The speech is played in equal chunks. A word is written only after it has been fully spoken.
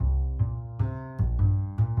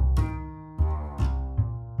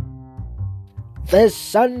This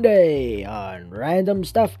Sunday on Random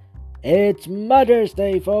Stuff, it's Mother's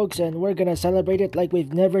Day, folks, and we're gonna celebrate it like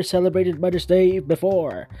we've never celebrated Mother's Day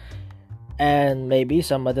before. And maybe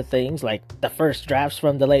some other things like the first drafts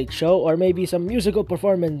from The Late Show, or maybe some musical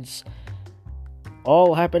performance.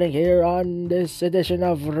 All happening here on this edition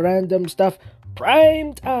of Random Stuff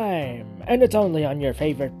Prime Time. And it's only on your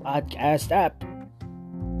favorite podcast app.